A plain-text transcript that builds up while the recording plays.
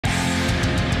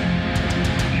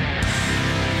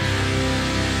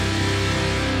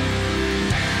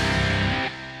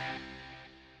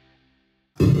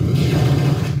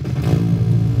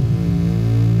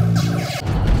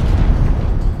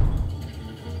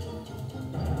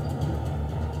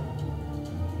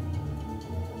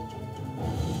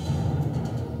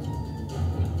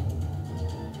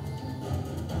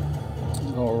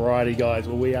Alrighty guys,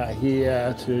 well we are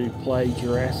here to play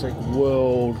Jurassic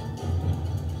World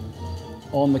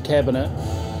on the cabinet,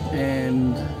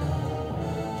 and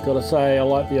gotta say I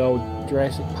like the old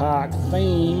Jurassic Park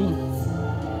theme,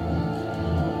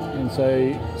 and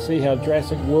so see how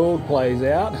Jurassic World plays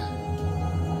out.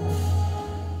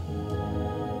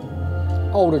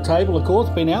 Older table, of course,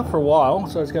 been out for a while,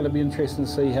 so it's going to be interesting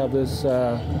to see how this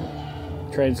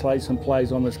translates and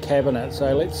plays on this cabinet.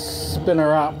 So let's spin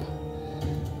her up,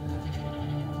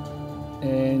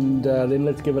 and then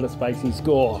let's give it a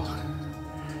SpacieScore.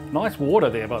 Nice water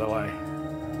there, by the way.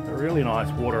 Really nice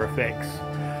water effects.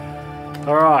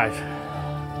 All right.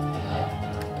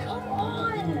 Come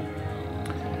on.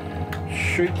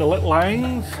 Shoot the lit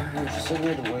lanes. Just sit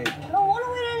here to wait. I don't want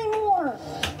to wait anymore.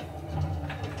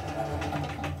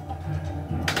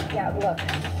 Yeah, look.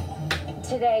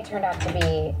 Today turned out to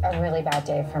be a really bad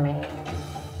day for me.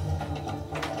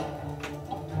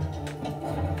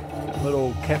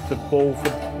 Little captive ball for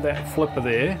that flipper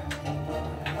there.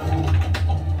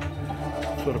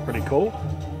 Sort of pretty cool.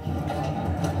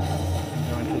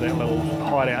 Go into that little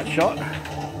hideout shot.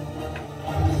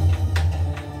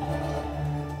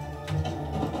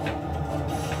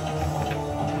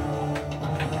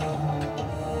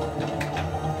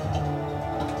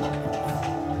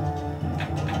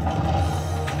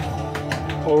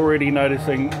 Already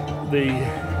noticing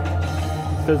the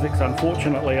physics,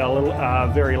 unfortunately, are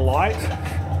very light.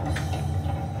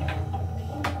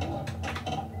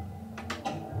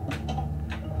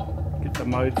 Get the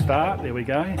mode start. There we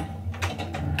go.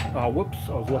 Oh, whoops!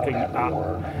 I was looking up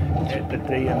at the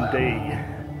D and D.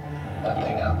 That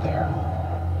thing out there.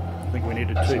 I think we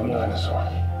needed two more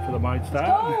for the mode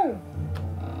start. Go!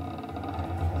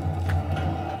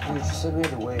 You just sit here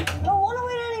to wait. I don't want to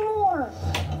wait anymore.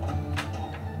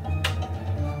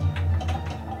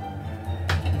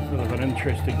 Sort of an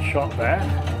interesting shot there.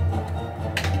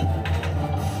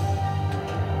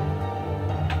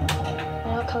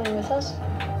 You're not coming with us?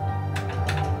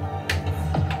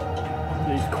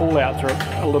 These call-outs are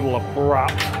a little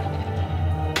abrupt.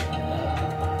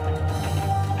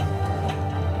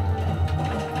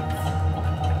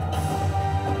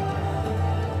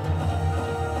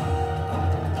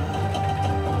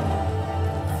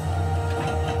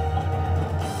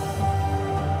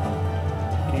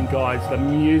 Guys, the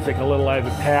music a little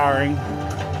overpowering.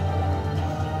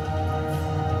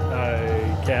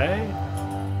 Okay.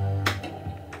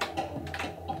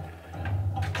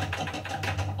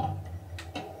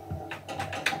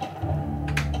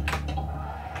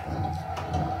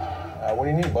 What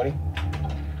do you need, buddy?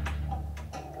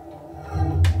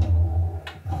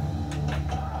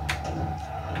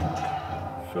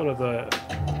 Sort of the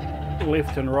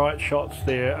left and right shots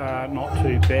there are not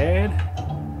too bad.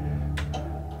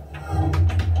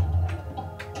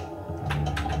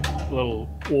 Little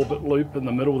orbit loop in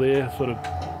the middle there, sort of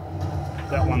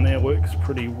that one there works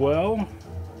pretty well.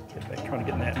 Get back, trying to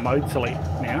get in that mode select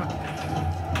now.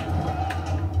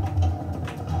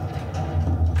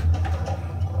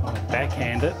 I'll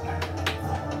backhand it.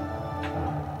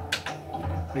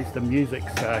 At least the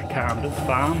music's calmed its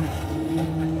farm.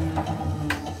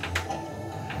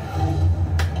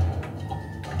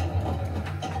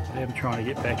 I'm trying to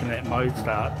get back in that mode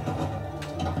start.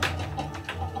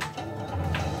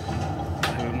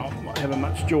 Not having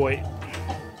much joy.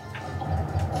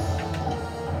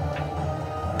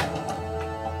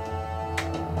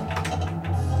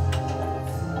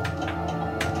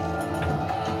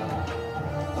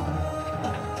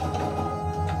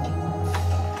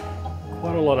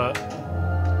 Quite a lot of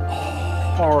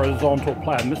horizontal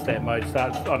play. I missed that mode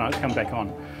start. Oh no, it's come back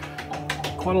on.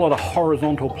 Quite a lot of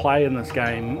horizontal play in this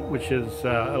game, which is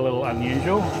a little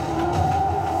unusual.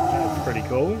 That's pretty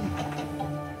cool.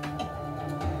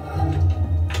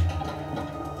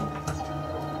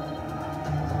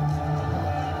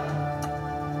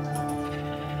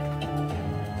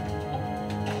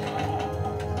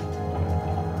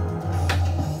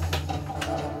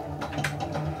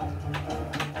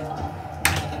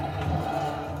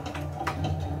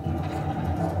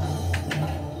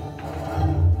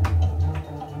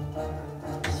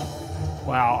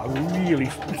 Wow, I'm really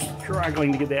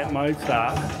struggling to get that mode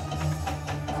start.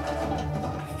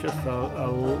 It's just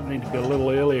I'll need to be a little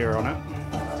earlier on it.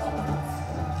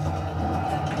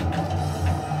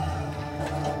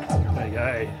 There you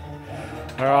go.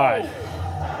 All right.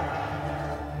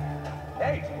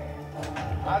 Hey,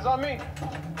 eyes on me.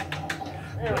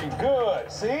 Very good.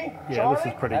 See? Yeah, Charlie? this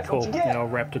is pretty That's cool. what you get. Now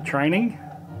Raptor training.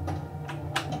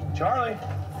 Charlie,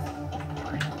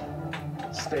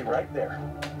 stay right there.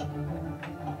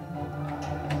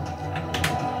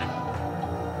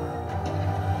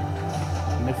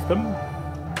 Missed them.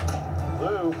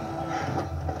 Blue,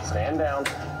 stand down.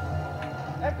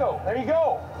 Echo, there you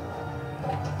go.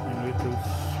 And with this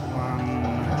one.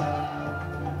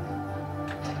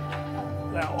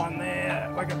 That one there.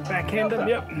 If I can backhand him,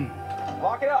 yep.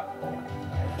 Lock it up.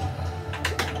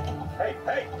 Hey,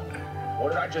 hey. What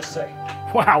did I just say?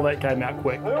 Wow, that came out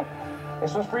quick. Blue,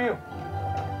 this one's for you.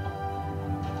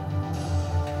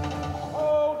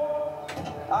 Oh,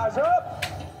 eyes up.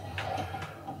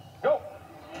 Go.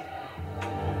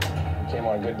 Came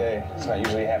on a good day. It's not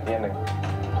usually a happy ending.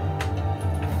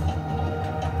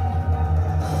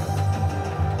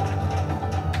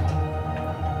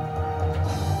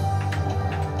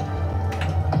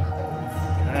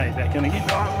 Okay, back in again.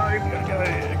 Oh no, we're going to go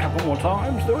a couple more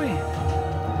times, do we?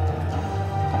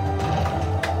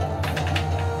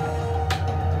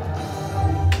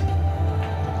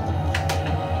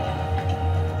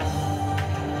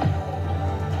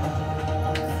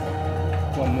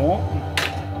 One more.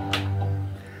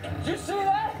 Did you see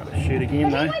that? Got to shoot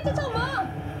again though. Wait to tell Mom.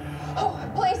 Oh,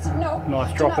 please, no.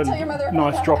 Nice Do not tell your mother.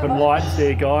 dropping lights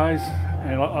there, guys.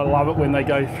 And I love it when they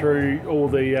go through all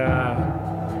the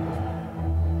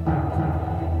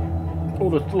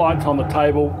lights on the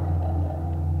table,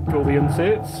 all the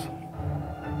inserts.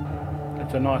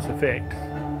 It's a nice effect.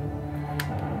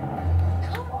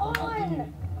 Come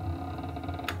on.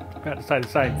 About to say the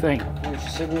same thing. She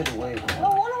said we had to wait. I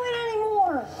don't want to wait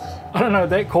anymore. I don't know,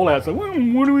 that call out's like, what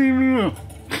do we do?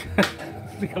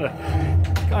 Is got a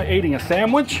guy eating a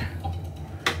sandwich?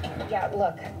 Yeah,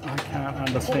 look. I can't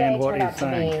understand Today what turned he's out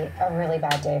saying. to be a really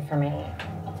bad day for me.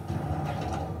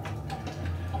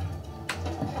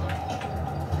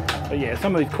 But yeah,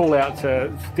 some of these call outs are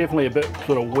definitely a bit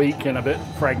sort of weak and a bit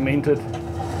fragmented.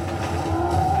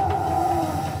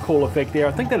 Cool effect there.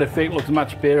 I think that effect looks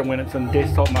much better when it's in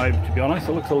desktop mode, to be honest.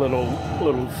 It looks a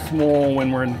little small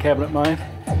when we're in cabinet mode.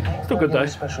 Still good though.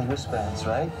 Special wristbands,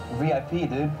 right? VIP,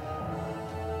 dude.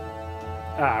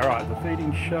 Ah, right, the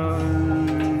feeding show.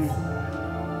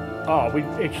 Oh, we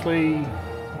actually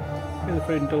get the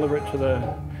food and deliver it to the.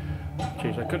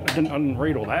 Jeez, I didn't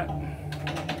read all that.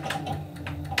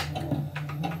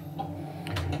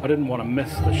 I didn't want to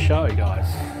miss the show,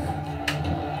 guys.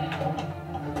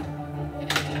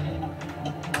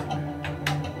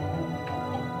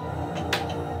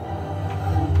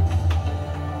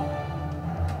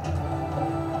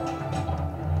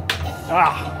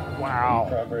 Ah, wow.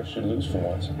 Progress should lose for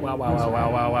once. Wow, wow, wow,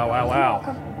 wow, wow, wow, wow, wow.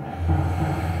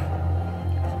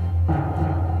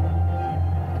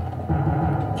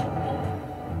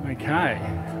 Okay,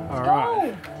 all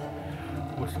right.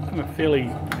 It's a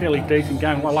fairly decent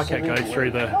game. I like how it goes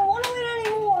through the. I don't want to wait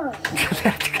anymore.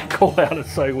 That call out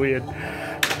is so weird.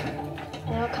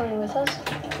 You're not coming with us?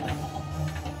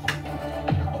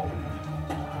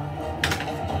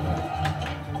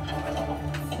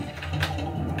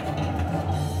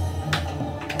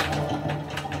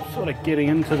 Sort of getting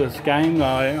into this game though,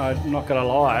 I'm not gonna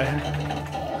lie.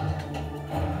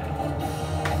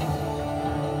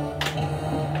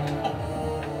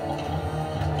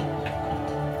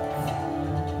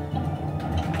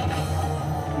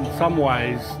 In some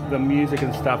ways, the music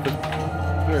and stuff is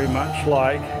very much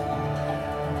like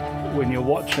when you're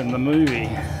watching the movie.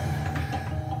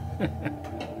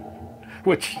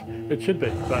 Which it should be,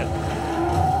 but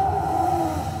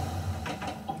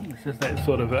it's just that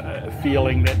sort of a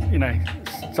feeling that, you know,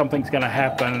 something's going to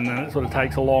happen and then it sort of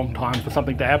takes a long time for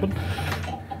something to happen.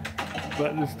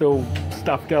 But there's still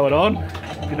stuff going on,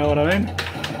 if you know what I mean.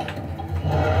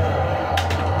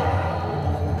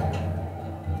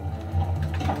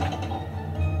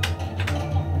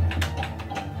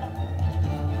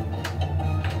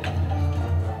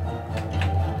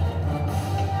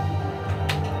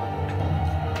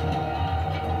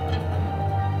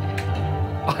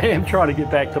 I am trying to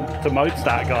get back to mode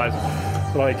start, guys.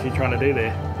 That's what I'm actually trying to do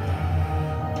there.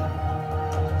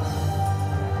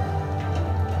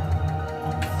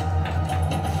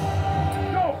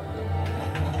 Go!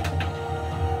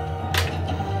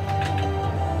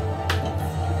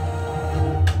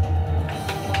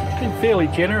 It's been fairly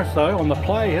generous though on the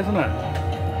play, hasn't it?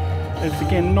 It's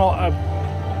again not a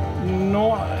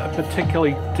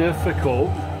particularly difficult.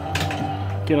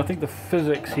 Again, I think the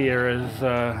physics here is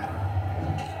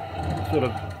sort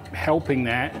of helping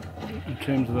that in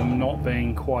terms of them not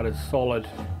being quite as solid.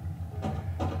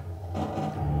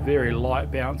 Very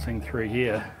light bouncing through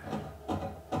here.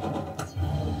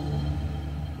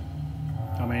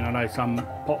 I mean, I know some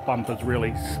pop bumpers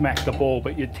really smack the ball,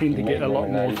 but you tend to get a lot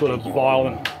more sort of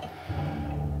violent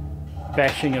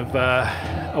bashing of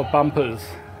bumpers.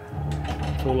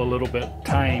 It's all a little bit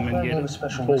tame and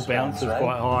get ball bounces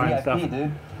quite high and stuff.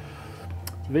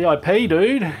 VIP,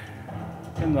 dude.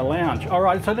 In the lounge.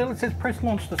 Alright, so then it says press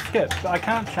launch to skip. But I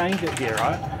can't change it here,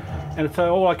 right? And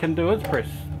so all I can do is press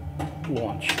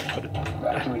launch. But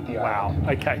wow,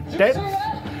 okay. That's,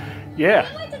 yeah.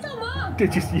 I'd like to tell Mom.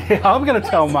 Did you, yeah, I'm going to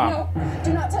tell Mum. No,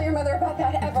 do not tell your mother about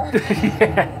that ever.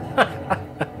 Yeah.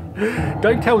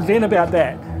 Don't tell Zen about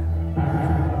that.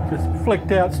 Just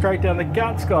flicked out straight down the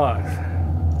guts, guys.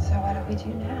 So what do we do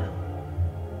now?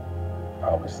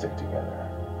 I hope we stick together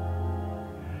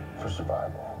for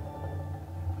survival.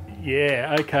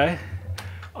 Yeah, okay.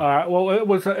 Alright, well it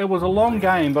was a long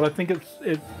game, but I think it's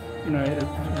you know,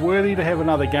 it's worthy to have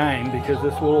another game because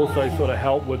this will also sort of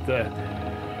help with the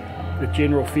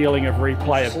general feeling of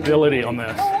replayability on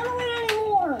this. I don't want to win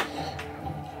anymore.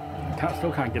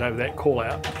 Still can't get over that call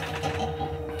out.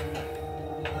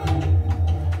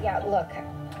 Yeah, look.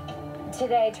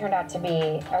 Today turned out to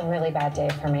be a really bad day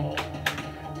for me.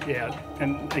 Yeah,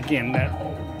 and again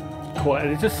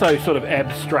it's just so sort of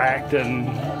abstract and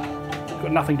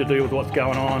got nothing to do with what's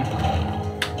going on.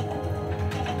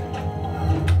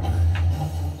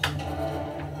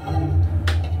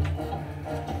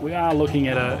 We are looking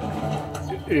at a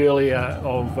earlier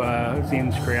of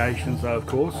Zen's creations though, of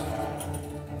course.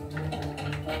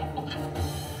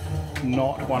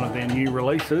 Not one of their new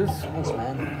releases. Thanks,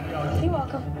 man. You're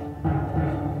welcome.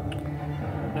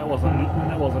 That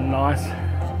wasn't nice.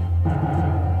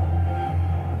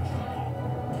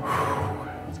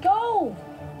 Let's go.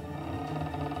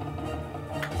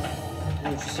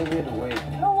 You said we had to wait.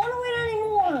 I don't want to win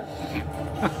anymore.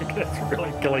 That's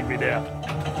really killing me now.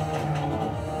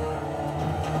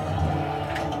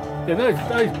 Yeah,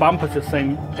 those bumpers just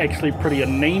seem actually pretty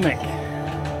anemic.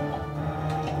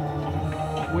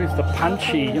 Where's the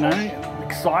punchy, you know,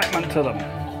 excitement to them?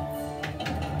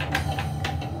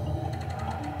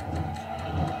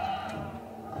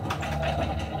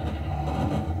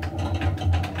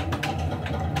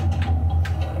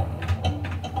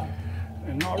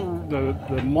 And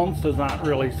the monsters aren't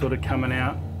really sort of coming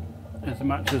out as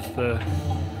much as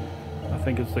I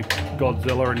think it's the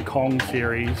Godzilla and Kong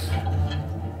series.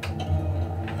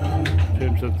 In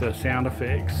terms of the sound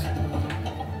effects.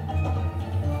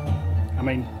 I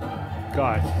mean,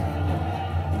 guys,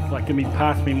 like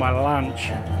pass me my lunch.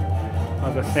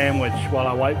 I have a sandwich while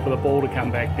I wait for the ball to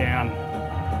come back down.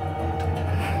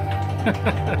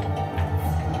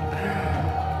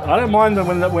 I don't mind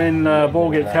them when ball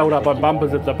gets held up on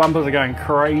bumpers if the bumpers are going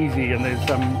crazy and there's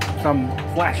some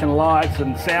flashing lights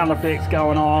and sound effects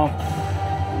going on.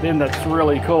 Then that's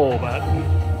really cool, but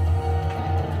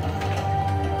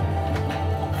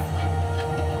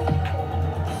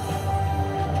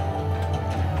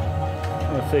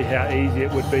see how easy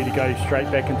it would be to go straight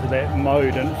back into that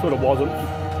mode, and it sort of wasn't.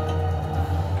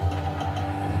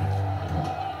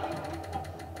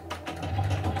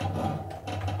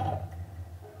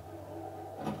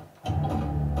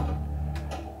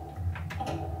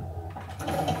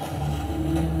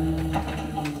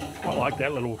 I like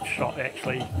that little shot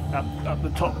actually up the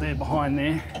top there, behind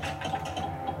there.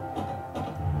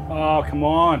 Oh, come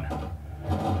on.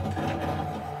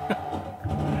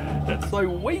 That's so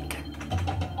weak.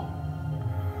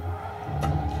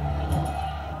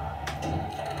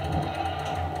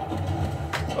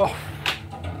 Oh.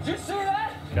 Did you see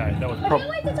that? Okay, that was I can't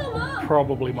wait to tell Mom.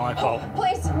 probably my fault. Oh,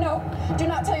 please, no. Do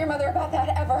not tell your mother about that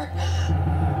ever.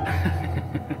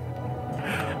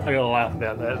 I gotta laugh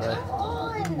about that though.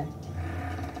 Come on.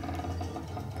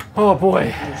 Oh boy.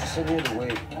 You said we had to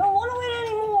wait. I don't want to win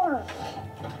anymore.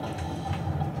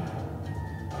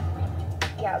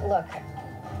 Yeah, look.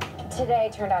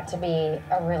 Today turned out to be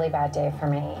a really bad day for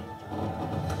me.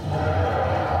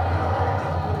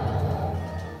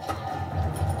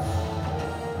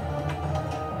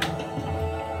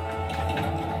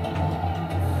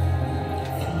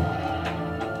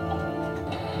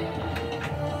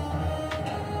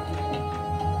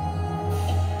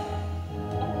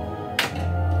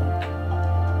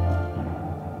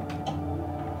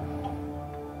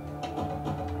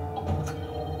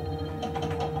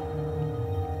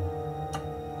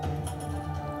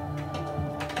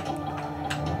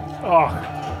 Oh,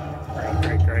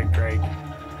 great.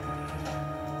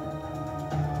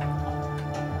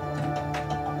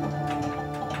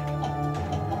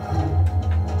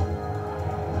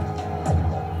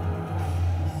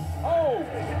 Oh!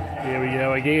 Here we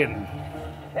go again.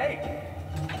 Hey!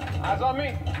 Eyes on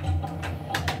me!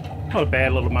 Not a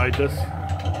bad little mode, this.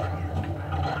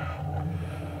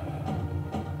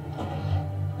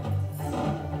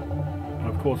 And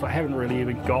of course, I haven't really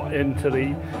even got into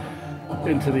the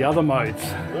other modes.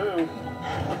 Blue.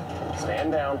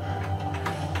 Stand down.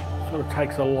 Sort of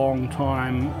takes a long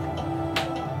time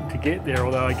to get there,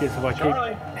 although I guess if I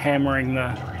Charlie. keep hammering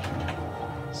the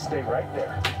Stay right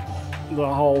there.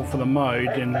 hole for the mode,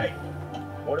 Hey, then hey.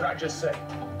 What did I just say?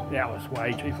 that was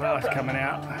way too fast coming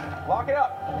out. Lock it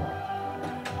up.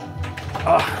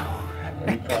 Oh,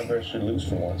 Any progress should lose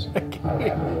for once. I don't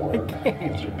have a word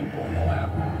with your people in the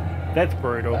lab. that's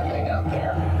brutal. That thing out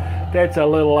there. That's a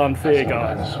little unfair, That's no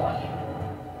guys. dinosaur.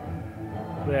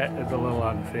 That is a little So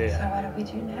unfair. what do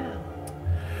we do now?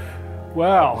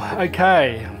 Well,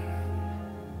 okay.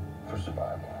 For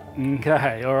survival.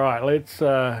 Okay, all right. Let's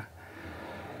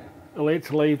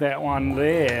leave that one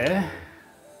there.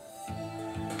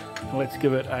 Let's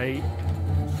give it a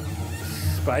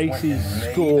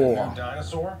Spacies score.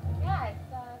 Dinosaur? Yeah, it's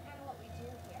kind of what we do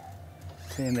here.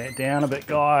 Turn that down a bit,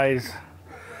 guys.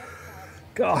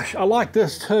 Gosh, I like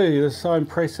this too. It's so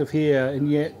impressive here, and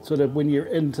yet sort of when you're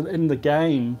in the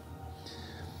game,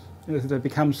 they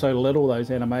become so little,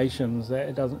 those animations, that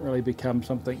it doesn't really become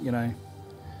something, you know,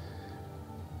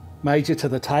 major to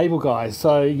the table, guys.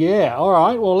 So yeah, all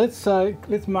right. Well, let's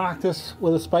mark this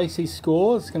with a Spacies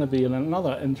score. It's going to be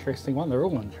another interesting one. They're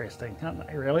all interesting, aren't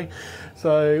they? Really.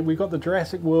 So we've got the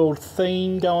Jurassic World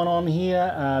theme going on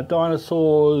here.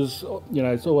 Dinosaurs. You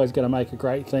know, it's always going to make a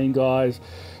great theme, guys.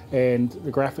 And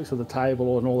the graphics of the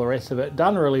table and all the rest of it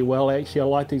done really well. Actually, I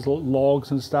like these logs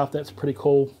and stuff. That's pretty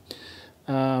cool.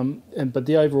 But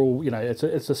the overall, you know,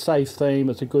 it's a safe theme.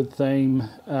 It's a good theme.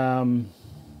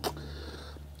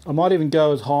 I might even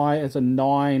go as high as a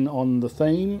 9 on the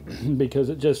theme because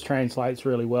it just translates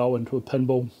really well into a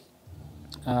pinball.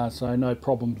 So no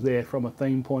problems there from a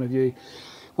theme point of view.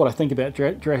 What I think about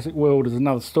Jurassic World is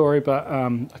another story, but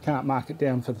I can't mark it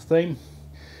down for the theme.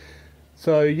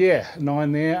 So yeah,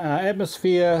 9 there.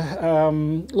 Atmosphere,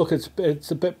 look, it's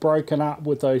a bit broken up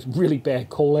with those really bad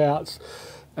call-outs.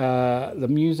 The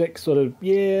music sort of,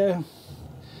 yeah,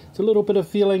 it's a little bit of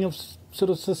feeling of sort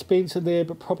of suspense in there,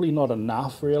 but probably not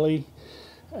enough really.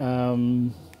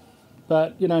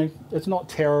 But you know, it's not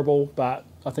terrible, but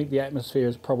I think the atmosphere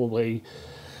is probably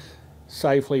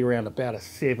safely around about a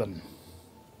 7.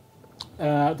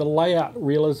 The layout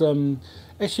realism,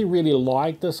 actually really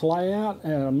like this layout,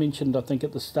 and I mentioned, I think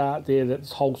at the start there, that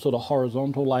this whole sort of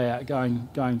horizontal layout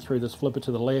going through this flipper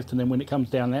to the left, and then when it comes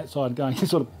down that side going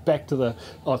sort of back to the,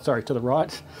 to the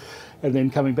right, and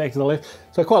then coming back to the left.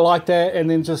 So I quite like that, and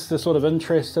then just the sort of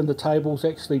interest in the table's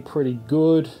actually pretty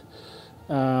good.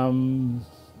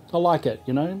 I like it,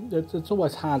 you know. It's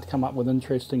always hard to come up with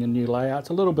interesting and new layouts.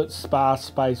 A little bit sparse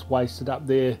space wasted up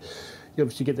there. You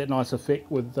obviously get that nice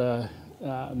effect with the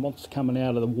monster coming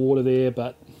out of the water there,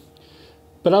 but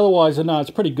otherwise, no, it's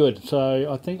pretty good.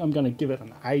 So I think I'm going to give it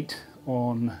an 8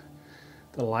 on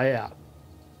the layout.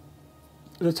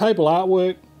 The table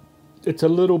artwork, it's a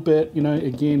little bit, you know,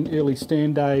 again, early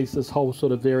Stern days, this whole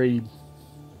sort of very,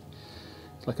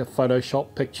 it's like a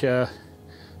Photoshop picture,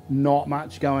 not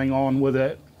much going on with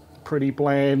it, pretty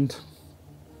bland.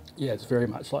 Yeah, it's very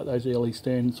much like those early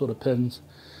Stern sort of pins.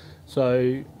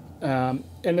 So, and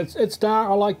it's dark.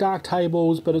 I like dark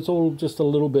tables, but it's all just a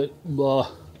little bit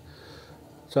blah.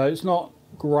 So it's not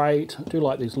great. I do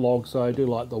like these logs though. I do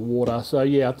like the water. So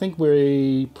yeah, I think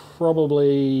we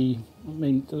probably, I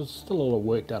mean, there's still a lot of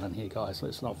work done in here, guys.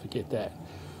 Let's not forget that.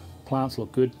 Plants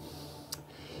look good.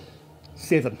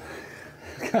 7.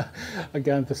 I'm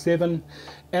going for 7.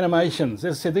 Animations.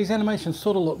 As I said, these animations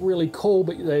sort of look really cool,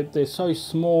 but they're so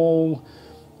small.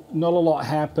 Not a lot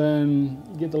happen.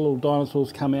 You get the little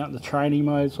dinosaurs come out in the training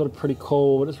mode, sort of pretty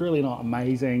cool, but it's really not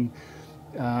amazing.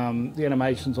 The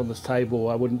animations on this table,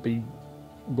 I wouldn't be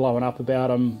blowing up about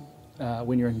them.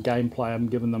 When you're in gameplay, I'm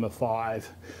giving them a 5.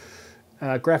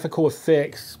 Graphical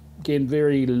effects, again,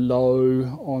 very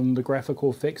low on the graphical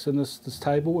effects in this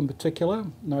table in particular.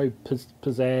 No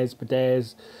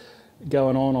pizzazz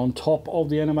going on top of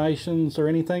the animations or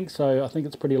anything, so I think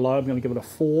it's pretty low. I'm going to give it a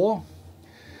 4.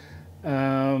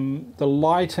 The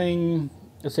lighting,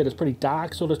 as I said, it's pretty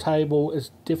dark sort of table. It's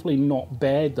definitely not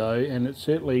bad though, and it's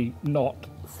certainly not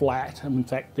flat. And in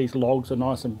fact, these logs are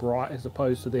nice and bright as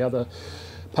opposed to the other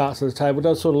parts of the table. It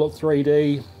does sort of look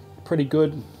 3D, pretty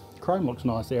good. Chrome looks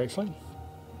nice there actually,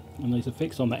 and these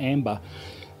effects on the amber.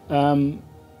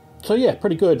 So yeah,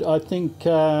 pretty good. I think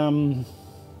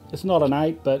it's not an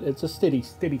 8, but it's a steady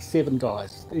 7,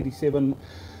 guys. Steady 7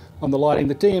 on the lighting.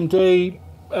 The DMD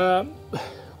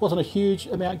wasn't a huge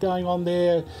amount going on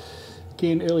there.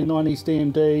 Again, early 90s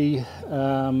DMD.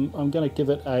 I'm going to give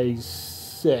it a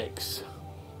 6.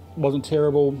 Wasn't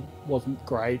terrible, wasn't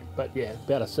great, but yeah,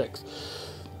 about a 6.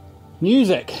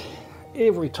 Music.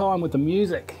 Every time with the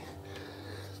music.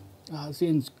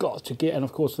 Zen's got to get, and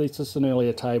of course this is an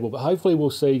earlier table, but hopefully we'll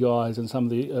see, guys, in some of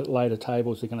the later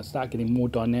tables they're going to start getting more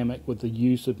dynamic with the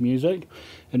use of music,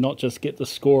 and not just get the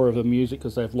score of the music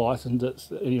because they've licensed it,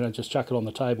 you know, just chuck it on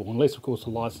the table, unless of course the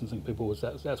licensing people,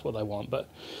 that's what they want. But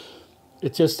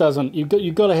it just doesn't, you've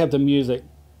got to have the music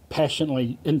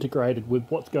passionately integrated with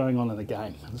what's going on in the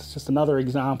game. It's just another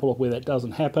example of where that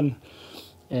doesn't happen,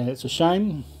 and it's a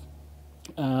shame.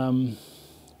 Having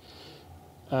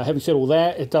said all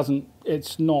that,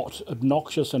 it's not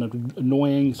obnoxious and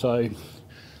annoying, so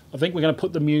I think we're going to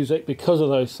put the music, because of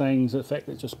those things, the fact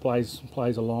that it just plays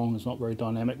along, it's not very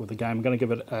dynamic with the game, I'm going to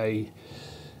give it a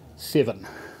 7.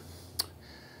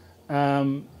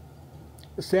 The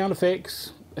sound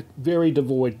effects, very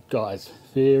devoid, guys,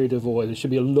 very devoid. There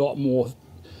should be a lot more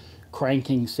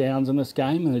cranking sounds in this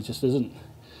game, and it just isn't.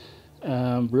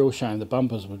 Real shame. The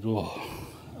bumpers would,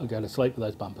 I'll go to sleep with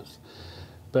those bumpers.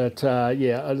 But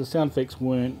yeah, the sound effects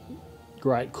weren't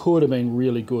great. Could have been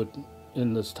really good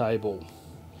in this table.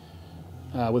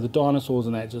 With the dinosaurs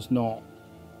and that just not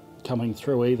coming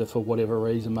through either for whatever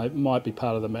reason. Might be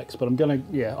part of the mix. But I'm going to,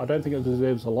 yeah, I don't think it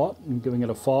deserves a lot. I'm giving it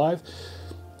a 5.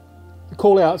 The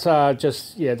call-outs are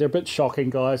just, yeah, they're a bit shocking,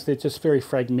 guys. They're just very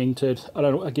fragmented. I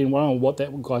don't know what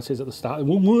that guy says at the start.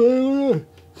 What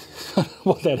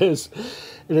that is.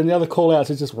 And then the other call-outs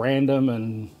are just random,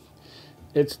 and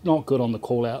it's not good on the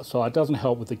call-out side. It doesn't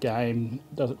help with the game.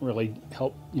 It doesn't really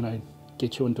help, you know,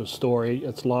 get you into a story.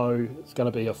 It's low. It's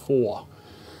going to be a 4.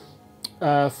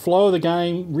 Flow of the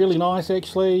game, really nice,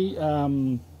 actually.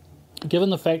 Given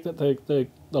the fact that the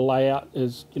layout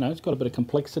is, you know, it's got a bit of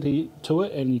complexity to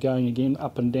it, and you're going again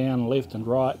up and down, left and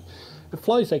right, it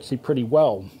flows actually pretty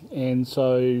well. And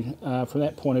so from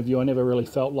that point of view, I never really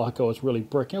felt like I was really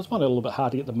bricking. I was finding it a little bit hard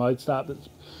to get the mode start. That's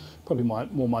probably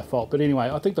more my fault. But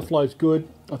anyway, I think the flow's good.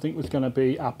 I think it's going to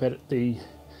be up at the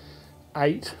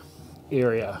 8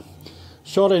 area.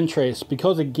 Shot interest,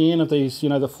 because again of these, you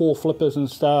know, the 4 flippers and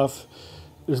stuff,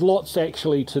 there's lots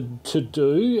actually to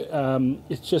do.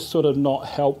 It's just sort of not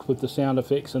helped with the sound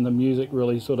effects and the music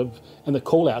really sort of, and the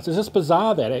call outs. It's just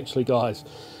bizarre that actually, guys.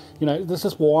 You know, this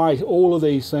is why all of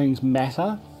these things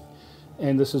matter,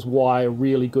 and this is why a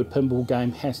really good pinball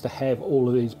game has to have all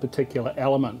of these particular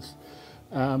elements.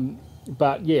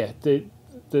 But yeah,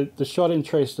 the shot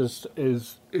interest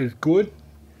is good,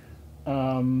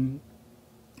 and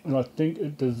I think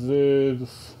it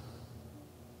deserves.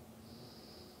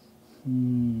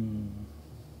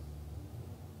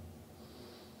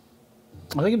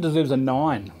 I think it deserves a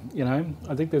 9. You know,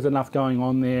 I think there's enough going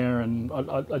on there, and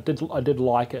I did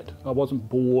like it. I wasn't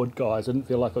bored, guys. I didn't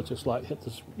feel like I just like hit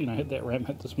this, you know, hit that ramp,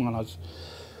 hit this one.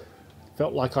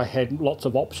 Felt like I had lots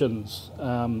of options.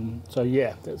 So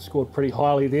yeah, that scored pretty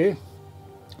highly there.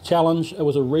 Challenge, it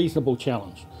was a reasonable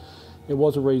challenge. It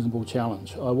was a reasonable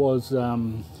challenge. I was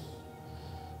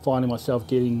finding myself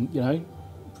getting, you know,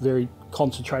 very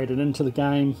concentrated into the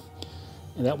game,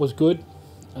 and that was good.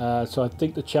 So I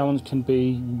think the challenge can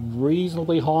be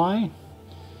reasonably high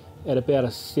at about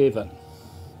a 7.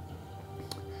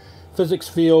 Physics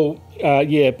feel,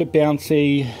 yeah, a bit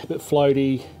bouncy, a bit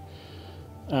floaty.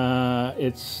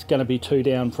 It's going to be 2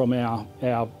 down from our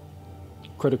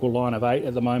critical line of 8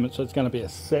 at the moment, so it's going to be a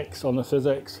 6 on the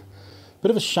physics. Bit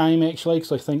of a shame actually,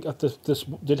 because I think if this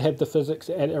did have the physics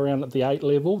around at the 8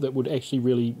 level, that would actually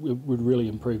really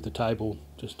improve the table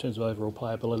just in terms of overall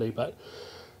playability.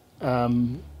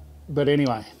 But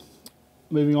anyway,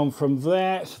 moving on from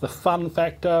that, the fun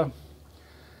factor.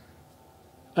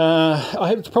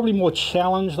 It's probably more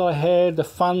challenge that I had. The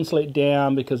fun's let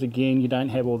down because again, you don't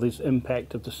have all this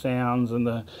impact of the sounds and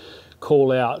the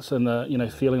call outs and the, you know,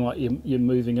 feeling like you're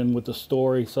moving in with the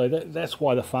story. So that's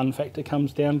why the fun factor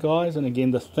comes down, guys. And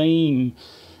again, the theme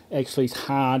actually is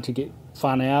hard to get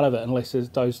fun out of it unless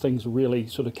those things really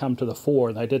sort of come to the fore,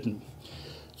 and they didn't.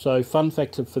 So fun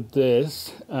factor for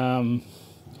this,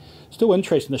 still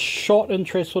interesting. The shot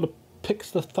interest sort of picks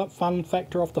the fun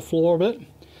factor off the floor a bit. I'm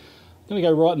going to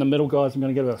go right in the middle, guys. I'm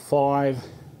going to give it a 5.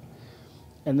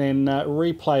 And then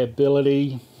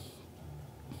replayability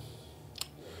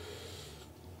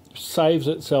saves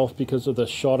itself because of the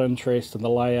shot interest and the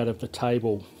layout of the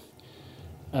table.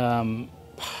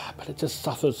 But it just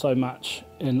suffers so much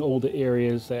in all the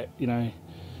areas that, you know,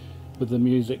 with the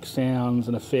music, sounds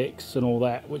and effects and all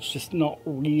that, which is just not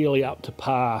really up to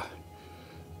par,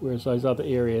 whereas those other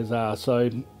areas are. So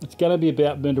it's going to be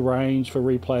about mid-range for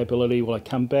replayability. Will I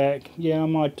come back? Yeah, I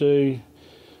might do,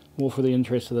 more for the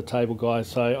interest of the table, guys.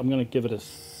 So I'm going to give it a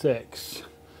 6.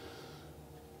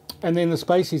 And then the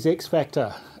Spacies X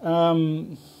Factor.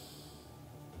 The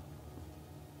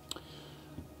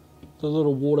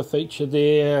little water feature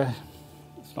there,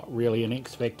 it's not really an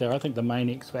X factor. I think the main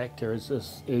X factor is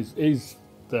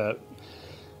the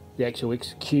actual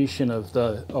execution of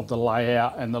the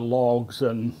layout and the logs,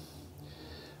 and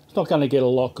it's not going to get a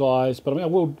lot, guys, but I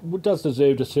mean it does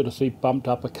deserve to sort of see bumped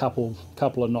up a couple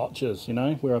of notches, you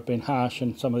know, where I've been harsh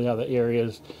in some of the other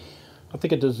areas. I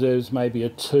think it deserves maybe a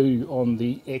 2 on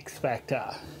the X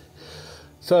factor.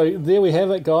 So there we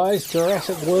have it, guys.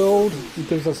 Jurassic World, it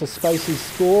gives us a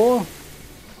SpacieScore.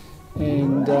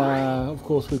 And of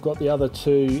course we've got the other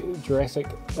 2 Jurassic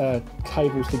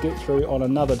tables to get through on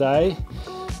another day.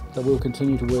 So we'll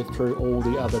continue to work through all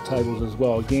the other tables as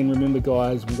well. Again, remember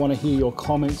guys, we want to hear your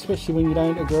comments, especially when you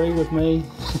don't agree with me,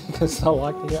 because I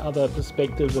like to hear other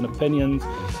perspectives and opinions.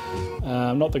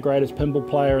 I'm not the greatest pinball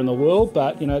player in the world,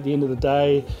 but you know, at the end of the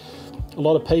day, a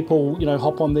lot of people, you know,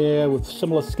 hop on there with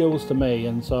similar skills to me,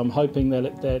 and so I'm hoping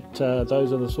that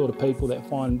those are the sort of people that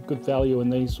find good value in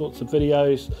these sorts of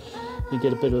videos. You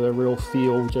get a bit of a real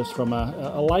feel just from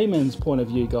a layman's point of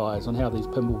view, guys, on how these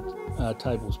pinball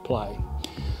tables play.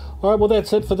 All right, well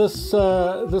that's it for this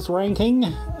this ranking.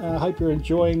 I hope you're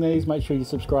enjoying these. Make sure you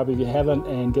subscribe if you haven't,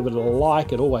 and give it a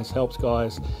like. It always helps,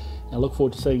 guys. And I look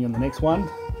forward to seeing you in the next one.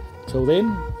 Till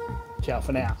then, ciao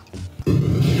for now.